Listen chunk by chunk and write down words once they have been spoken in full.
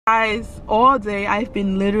Guys, all day I've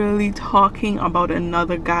been literally talking about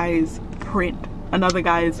another guy's print, another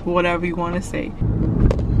guy's whatever you want to say.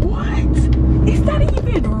 What? Is that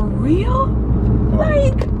even real?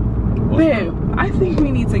 Like, babe, I think we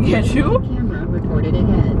need to get you Camera recorded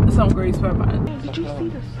ahead. some gray sweatpants. Did you see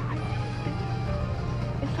the size?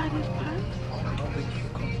 Inside his pants? I don't think you're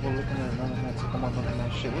comfortable looking at none of that. Come on, looking at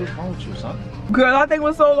that shit. What is wrong with you, son? Girl, that thing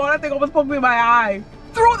was so long, that thing almost poked me in my eye.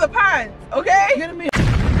 Through the pants, okay? Get me.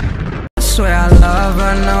 I swear I love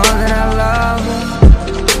her, know that I love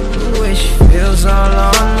her. The way she feels all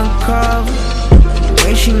on the cover. The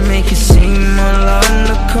way she make it seem all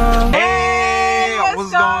undercover. Hey,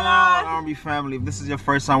 what's going on, Army family? If this is your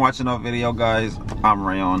first time watching our video, guys, I'm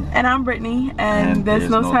Rayon. And I'm Britney, and there's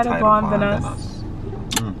no tighter bond than us.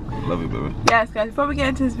 Love you, baby. Yes, guys, before we get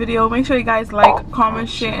into this video, make sure you guys like, comment,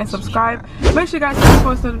 share, and subscribe. Make sure you guys turn on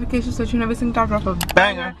post notifications so you never see time drop a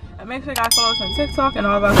banger. And make sure you guys follow us on TikTok and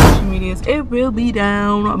all of our social medias. It will be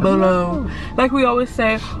down below. Like we always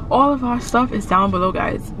say, all of our stuff is down below,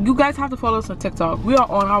 guys. You guys have to follow us on TikTok. We are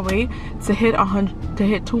on our way to hit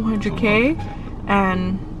 200K,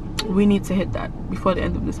 and we need to hit that before the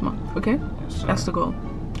end of this month. Okay, yes, that's the goal.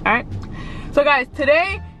 All right. So, guys,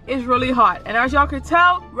 today is really hot, and as y'all could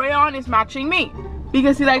tell, Rayon is matching me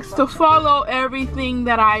because he likes to follow everything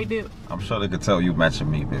that I do. I'm sure they could tell you matching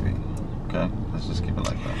me, baby. Okay, let's just keep it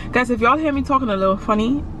like that. Guys, if y'all hear me talking a little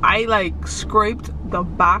funny, I like scraped the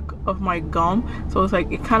back of my gum, so it's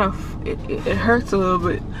like it kind of it hurts a little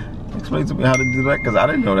bit. Explain to me how to do that, because I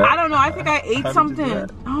didn't know that. I don't know. I think I ate something. I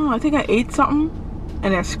don't know. I think I ate something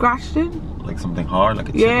and I scratched it. Like something hard, like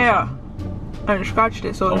a chip. Yeah, and I scratched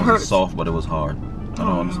it, so it hurts. Soft, but it was hard. I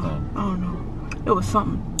don't understand. I don't know. It was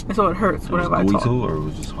something, and so it hurts whenever I talk. talk. Too, or it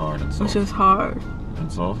was just hard and soft? It's just hard. And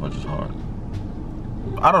soft, or just hard?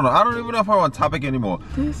 I don't know. I don't even know if I'm on topic anymore.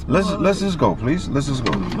 Let's just go, please. Let's just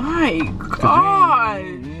go. My God!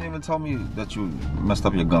 You didn't even tell me that you messed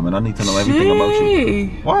up your gum, and I need to know everything about you.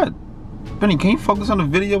 What? Benny, can you focus on the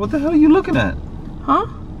video? What the hell are you looking at? Huh?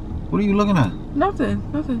 What are you looking at? Nothing.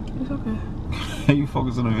 It's okay. Can you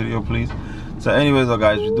focus on the video, please? So, anyways,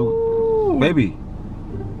 guys, we do. Baby.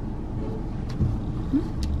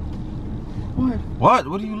 What?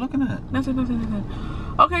 What are you looking at? Nothing.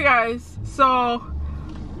 Okay, guys. So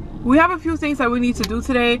we have a few things that we need to do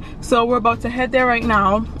today. So we're about to head there right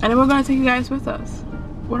now, and then we're gonna take you guys with us.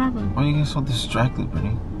 What happened? Why are you getting so distracted,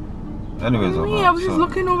 Brittany? Anyways, I was just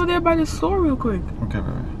looking over there by the store real quick. Okay,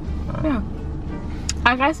 baby. Right. Yeah.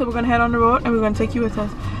 Alright, guys. So we're gonna head on the road, and we're gonna take you with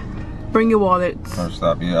us. Bring your wallets. First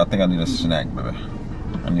stop. Yeah, I think I need a snack, baby.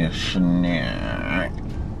 I need a snack.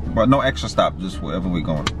 But no extra stop. Just wherever we're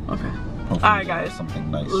going. Okay. Alright, guys, something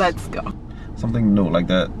nice. Let's go. Something new, like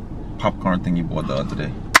that popcorn thing you bought the other day.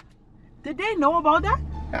 Did they know about that?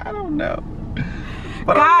 I don't know.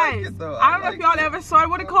 But guys, I don't know if y'all ever saw it.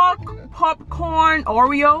 What it called? Popcorn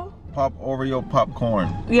Oreo? Oreo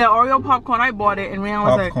popcorn. Yeah, Oreo popcorn. I bought it, and Rihanna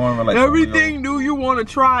was like, everything new you want to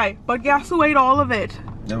try. But guess who ate all of it?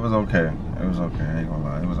 It was okay. It was okay. I ain't gonna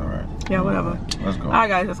lie. It was alright. Yeah, whatever. Let's go. Alright,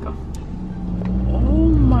 guys, let's go. Oh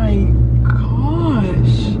my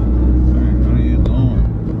gosh. What are you doing?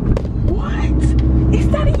 What? Is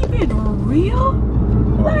that even real?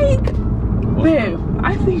 Like, babe,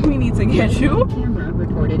 I think we need to get you Camera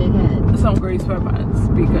recorded ahead. some gray sweatpants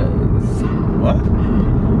because What?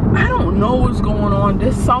 I don't know what's going on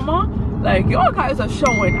this summer. Like, y'all guys are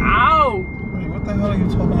showing out. Wait, what the hell are you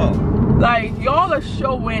talking about? Like, y'all are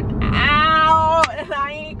showing out, and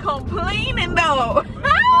I ain't complaining though.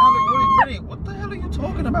 What the hell are you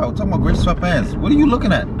talking about? Talking about gray sweatpants. What are you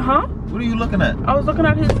looking at? Huh? What are you looking at? I was looking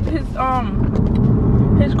at his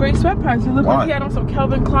gray sweatpants. He looked like he had on some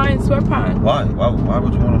Calvin Klein sweatpants. Why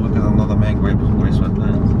would you want to look at another man gray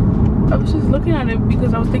sweatpants? I was just looking at it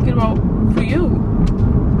because I was thinking about for you.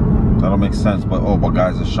 That don't make sense, but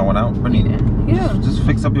guys are showing out. Brittany, yeah. Just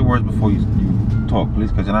fix up your words before you talk,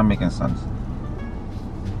 please, because you're not making sense.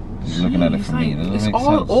 Just looking at it for me. It doesn't make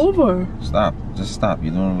all sense. Over. Stop. Just stop.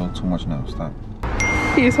 You're doing a little too much now. Stop.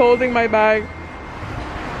 He's holding my bag.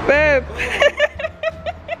 Babe.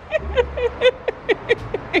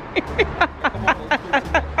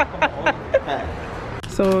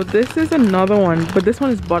 So this is another one, but this one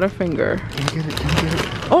is Butterfinger. Can you get it? Can you get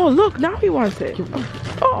it? Oh, look, now he wants it.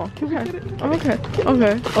 Oh, okay.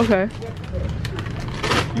 Okay.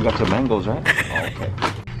 You got your mangoes, right? Oh, okay.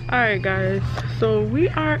 Alright, guys. So we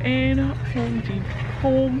are in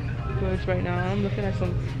Home Goods right now. I'm looking at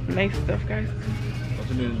some nice stuff, guys.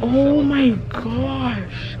 Oh my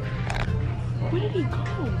gosh. Where did he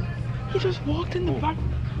go? He just walked in the back.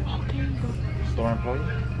 Oh, there you go. Store employee?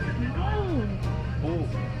 No. Oh.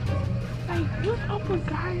 Like, what's up with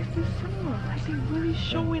guys this summer? Like, they really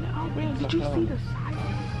showing out, man. Did you see the size of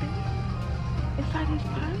his thing? Inside his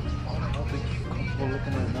pants? I don't think you're comfortable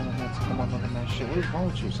looking at none of that. Come on, none of that shit. What is wrong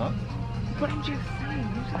with you, son? But I'm just saying,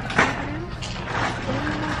 you just confidence? Oh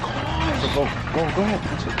my gosh. So go ahead,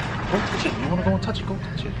 touch it. Go touch it. You wanna go and touch it? Go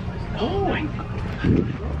touch it. Oh my god.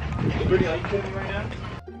 Britney, are you kidding me right now?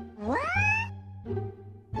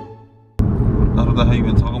 That's what the hell you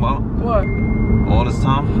been talking about? What? All this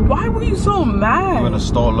time? Why were you so mad? You in the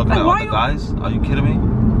store looking like, at other guys? Are you kidding me?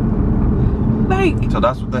 Like, so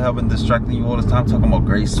that's what the hell been distracting you all this time? Talking about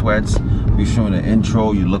gray sweats. You showing the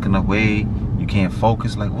intro. You looking away. You can't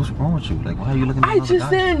focus. Like, what's wrong with you? Like, why are you looking at I just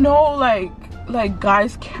didn't know, like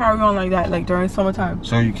guys carry on like that, like during summertime.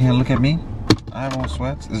 So you can't look at me? I have on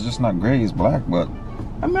sweats. It's just not gray. It's black, but.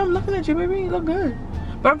 I mean, I'm looking at you, baby. You look good.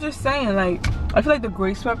 But I'm just saying, like, I feel like the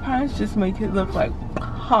gray sweatpants just make it look like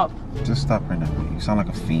pop. Just stop right now. You sound like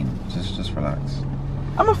a fiend. Just relax.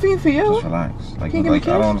 I'm a fiend for you. Just relax. Like, I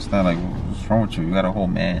don't understand. Like, what's wrong with you? You got a whole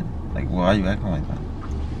man. Like, why are you acting like that?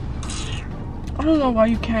 I don't know why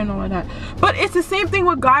you carrying on like that. But it's the same thing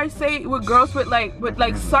what guys say with girls with like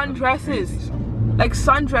sundresses. Like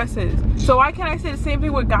sundresses. So why can't I say the same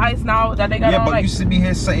thing with guys now that they got on, but like, you see me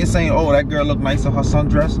here saying, oh, that girl look nice in her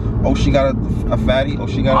sundress. Oh, she got a fatty. Oh,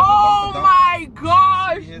 she got a my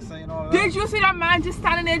gosh. All that. Did you see that man just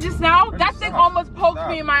standing there just now? That thing almost poked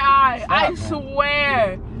me in my eye. I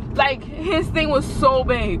swear. Like, his thing was so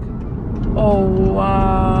big. Oh,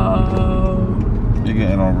 wow. You're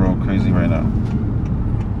getting on real crazy right now.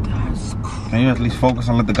 That's crazy. Can you at least focus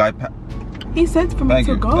and let the guy He said for me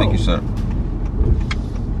to go. Thank you, sir.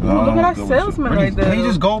 Look at that salesman right there. Can you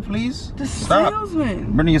just go, please? The Stop.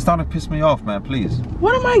 salesman. Britney, you're starting to piss me off, man. Please.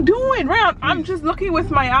 What am I doing, Rayon? I'm just looking with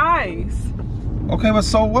my eyes. Okay, but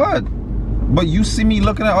so what? But you see me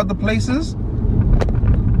looking at other places?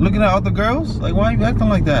 Looking at other girls? Like, why are you acting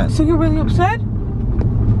like that? So you're really upset?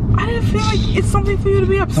 I didn't feel like it's something for you to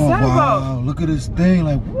be upset about. Wow, look at this thing.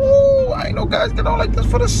 Like, woo, I ain't know guys get on like this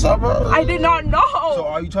for the summer. I did not know. So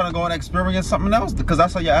are you trying to go and experience something else? Because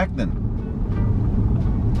that's how you're acting.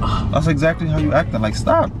 That's exactly how you acting. Like,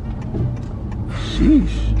 stop.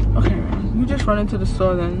 Sheesh. Okay, you just run into the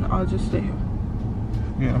store, then I'll just stay here.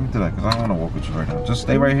 Yeah, let me do that because I don't want to walk with you right now. Just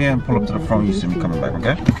stay right here and pull up to the front when you see me coming back,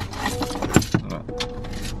 okay?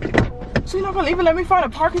 So you're not gonna even let me find a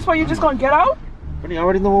parking spot? You're just gonna get out? Buddy, I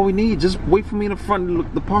already know what we need. Just wait for me in the front.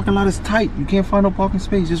 Look, the parking lot is tight. You can't find no parking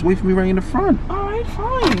space. Just wait for me right in the front. Alright,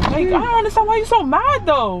 fine. Like, I don't understand why you're so mad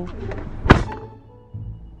though.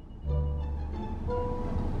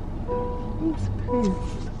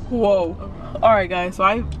 Whoa. Alright guys, so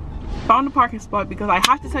I found a parking spot because I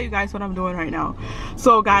have to tell you guys what I'm doing right now.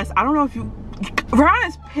 So guys, I don't know if you, Rayon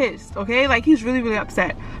is pissed, okay? Like, he's really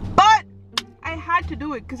upset, but I had to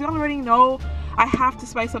do it because you already know I have to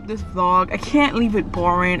spice up this vlog. I can't leave it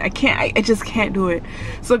boring. I just can't do it.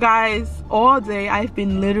 So guys, all day I've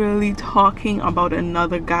been literally talking about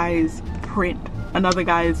another guy's print, another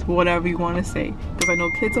guy's whatever you want to say, because I know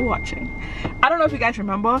kids are watching. I don't know if you guys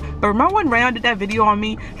remember, but remember when Rayon did that video on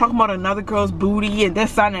me talking about another girl's booty and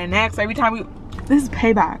this, that, and next? Every time this is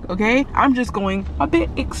payback, okay? I'm just going a bit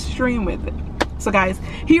extreme with it. So guys,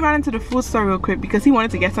 he ran into the food store real quick because he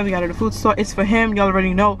wanted to get something out of the food store. It's for him. Y'all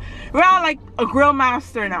already know. We're all like a grill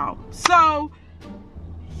master now. So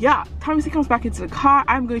yeah, time as he comes back into the car,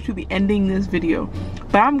 I'm going to be ending this video.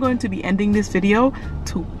 But I'm going to be ending this video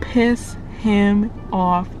to piss him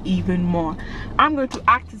off even more. I'm going to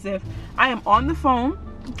act as if I am on the phone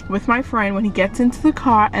with my friend when he gets into the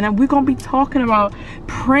car, and then we're gonna be talking about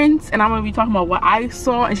prints, and I'm gonna be talking about what I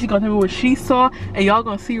saw, and she's gonna tell me what she saw, and y'all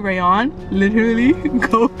gonna see Rayon literally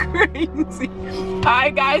go crazy.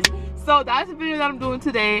 Alright guys, so that's the video that I'm doing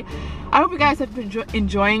today. I hope you guys have been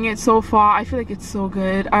enjoying it so far. I feel like it's so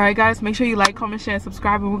good. Alright guys, make sure you like, comment, share, and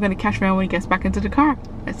subscribe, and we're gonna catch Rayon when he gets back into the car.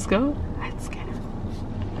 Let's go. Let's get it.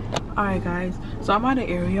 Alright guys, so I'm at an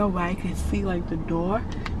area where I can see like the door.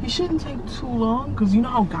 It shouldn't take too long because you know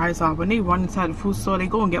how guys are. When they run inside the food store, they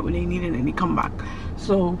go and get what they need and then they come back.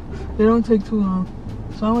 So they don't take too long.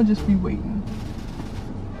 So I'm gonna just be waiting.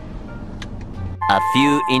 A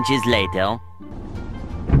few inches later.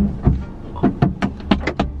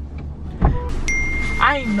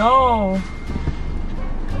 I know.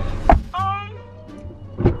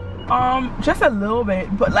 Just a little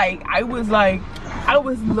bit, but like I was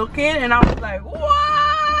looking and I was like,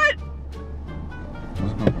 what?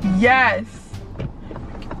 Yes.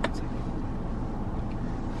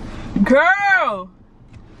 Girl,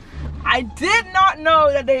 I did not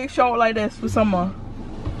know that they show like this for summer.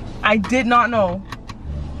 I did not know.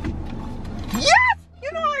 Yes!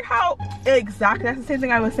 You know like how Exactly, that's the same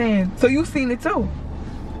thing I was saying. So you seen it too.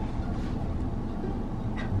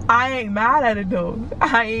 I ain't mad at it though.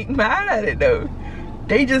 I ain't mad at it though.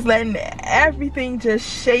 They just letting everything just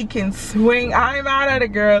shake and swing. I ain't mad at it,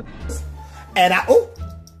 girl. And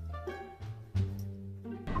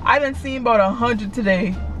I done seen about 100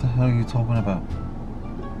 today. What the hell are you talking about?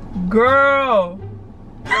 Girl.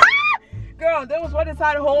 Girl, there was one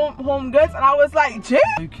inside Home Goods and I was like, Jay.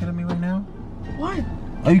 Are you kidding me right now? What?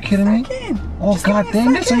 Are you kidding me? Oh, Just god give me a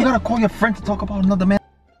damn this. So you second. gotta call your friend to talk about another man.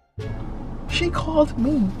 She called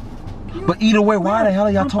me. But either way, why the hell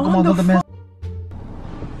are y'all talking about another man?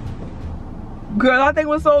 Girl, that thing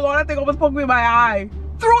was so long, that thing almost poked me in my eye.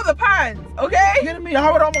 Through the pants, okay? Are you kidding me?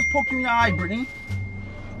 How would it almost poke you in your eye, Britney?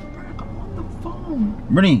 I'm on the phone.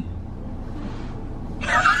 Britney.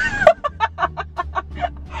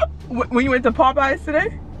 When you went to Popeyes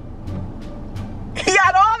today? He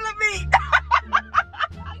had all the meat.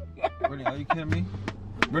 Britney, are you kidding me?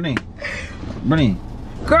 Britney. Britney.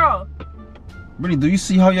 Girl. Britney, do you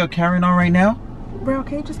see how you're carrying on right now? Bro,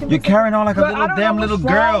 can you just give me You're carrying on like a little damn little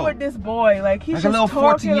girl. What's wrong with this boy? Like he's like just a little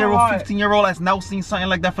talking 14-year-old, a lot. 15-year-old that's now seen something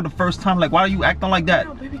like that for the first time. Like, why are you acting like that?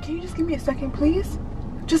 Bro, baby, can you just give me a second, please?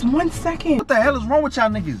 Just 1 second. What the hell is wrong with y'all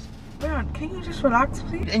niggas? Bro, can you just relax,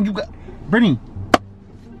 please? And you got... Britney.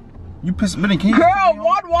 You pissed... Britney, can you... Girl,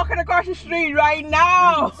 one walking across the street right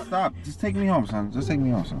now. Stop. Just take me home, son. Just take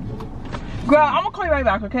me home, son. Girl, I'm gonna call you right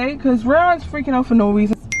back, okay? Because Rayon's freaking out for no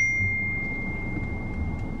reason.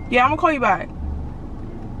 Yeah, I'm gonna call you back.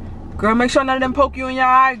 Girl, make sure none of them poke you in your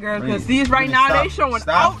eye, girl. Because these right now, they showing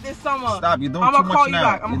out this summer. Stop. You're doing I'm too gonna call much you now.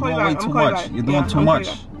 back. I'm gonna call you back. I'm gonna call you back. You're doing too much.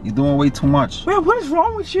 You're doing way too much. Bro, what is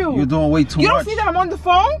wrong with you? You're doing way too much. You don't see that I'm on the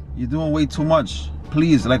phone? You're doing way too much.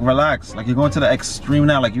 Please, like, relax. Like, you're going to the extreme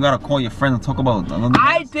now. Like, you gotta call your friend and talk about another.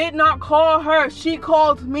 I did not call her. She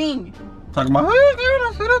called me. Talking about, hey,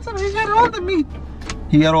 girl, he had all the meat.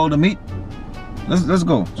 He had all the meat? Let's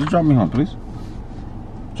go. Just drop me home, please.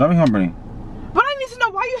 Drop me home, Britney. But I need to know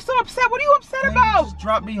why you're so upset. What are you upset about? Just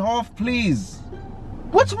drop me off, please.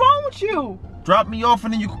 What's wrong with you? Drop me off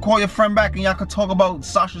and then you can call your friend back and y'all can talk about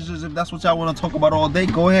sausages if that's what y'all want to talk about all day.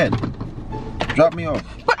 Go ahead. Drop me off.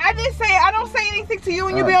 But I didn't say, I don't say anything to you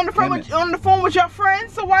when you be on the phone with your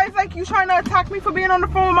friends. So why is like you trying to attack me for being on the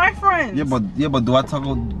phone with my friends? Yeah, but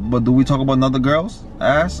do we talk about other girls?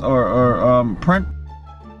 Ass or print?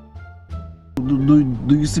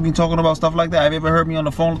 Do you see me talking about stuff like that? Have you ever heard me on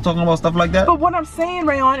the phone talking about stuff like that? But what I'm saying,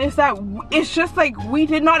 Rayon, is that it's just like we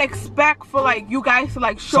did not expect for like you guys to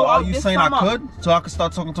like show out. So are you saying summer. I could? So I could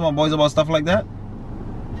start talking to my boys about stuff like that?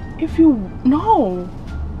 If you no.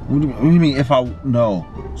 What do you mean if I no?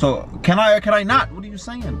 So can I or can I not? What are you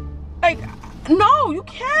saying? Like no, you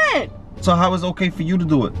can't. So how is it okay for you to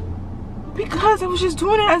do it? Because I was just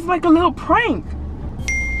doing it as like a little prank.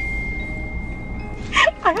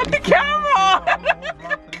 I had the camera.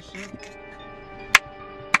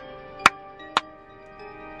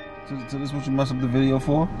 So this is what you mess up the video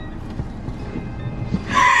for?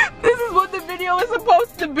 This is what the video is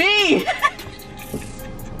supposed to be.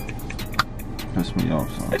 Piss me off,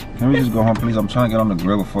 son. Can we just go home, please? I'm trying to get on the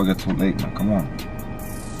grill before it gets too late, man. Come on.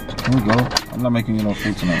 Can we go? I'm not making you no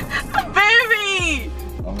food tonight. Baby!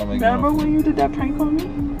 I'm not making Remember no food. when you did that prank on me?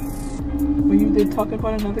 When you did talking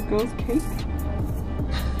about another girl's cake?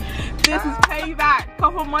 This is payback. A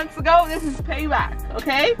couple months ago, this is payback,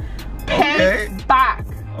 okay? Payback.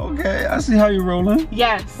 Okay, I see how you're rolling.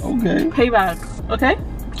 Yes. Okay. Payback, okay?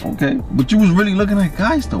 Okay, but you was really looking at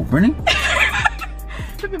guys though, Britney.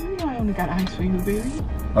 Baby, you know I only got eyes for you, baby.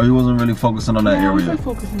 Oh, you wasn't really focusing on that area? I wasn't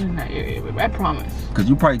focusing in that area, baby. I promise. Because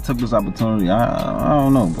you probably took this opportunity. I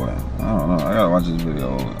don't know, boy. I don't know. I gotta watch this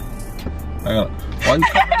video. Why you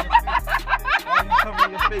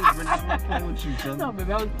covering your face, Britney? I'm not playing with you, son. No,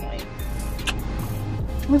 baby, I was playing.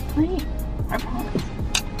 I was playing. I promise.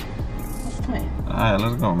 I was playing. Alright,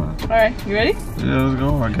 let's go, man. Alright, you ready? Yeah, let's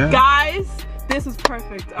go, I guess. Guys, this is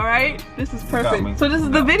perfect, alright? This is perfect. So this is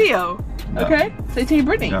the video, okay? Say Team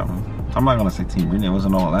Britney. You got me. I'm not gonna say Team Britney. It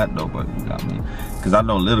wasn't all that though, but you got me. Because I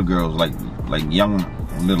know little girls, like young,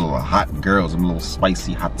 little hot girls, and little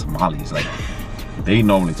spicy hot tamales, like they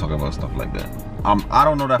normally talk about stuff like that. I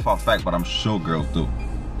don't know that for a fact, but I'm sure girls do.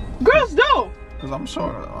 Girls do. Because I'm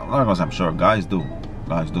sure. I'm not gonna say I'm sure. Guys do.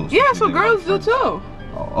 Guys do. Yeah, so girls do too.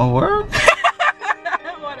 Oh, word?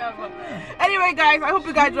 Whatever. Anyway, guys, I hope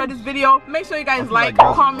you guys enjoyed this video. Make sure you guys like,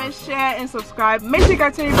 comment, share, and subscribe. Make sure you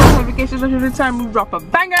guys turn your post notifications on every time we drop a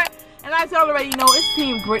banger. And as y'all already know, it's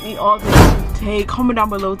Team Britney all day, every day. Comment down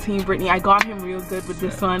below, Team Britney. I got him real good with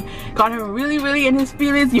this one. Got him really in his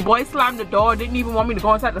feelings. Your boy slammed the door. Didn't even want me to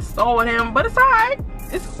go inside the store with him. But it's alright.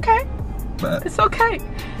 It's okay. It's okay.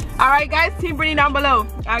 Alright guys, Team Britney down below.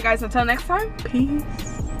 Alright guys, until next time, peace.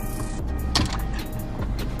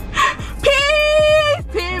 Peace,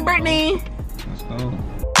 Team Britney. Let's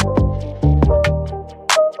go.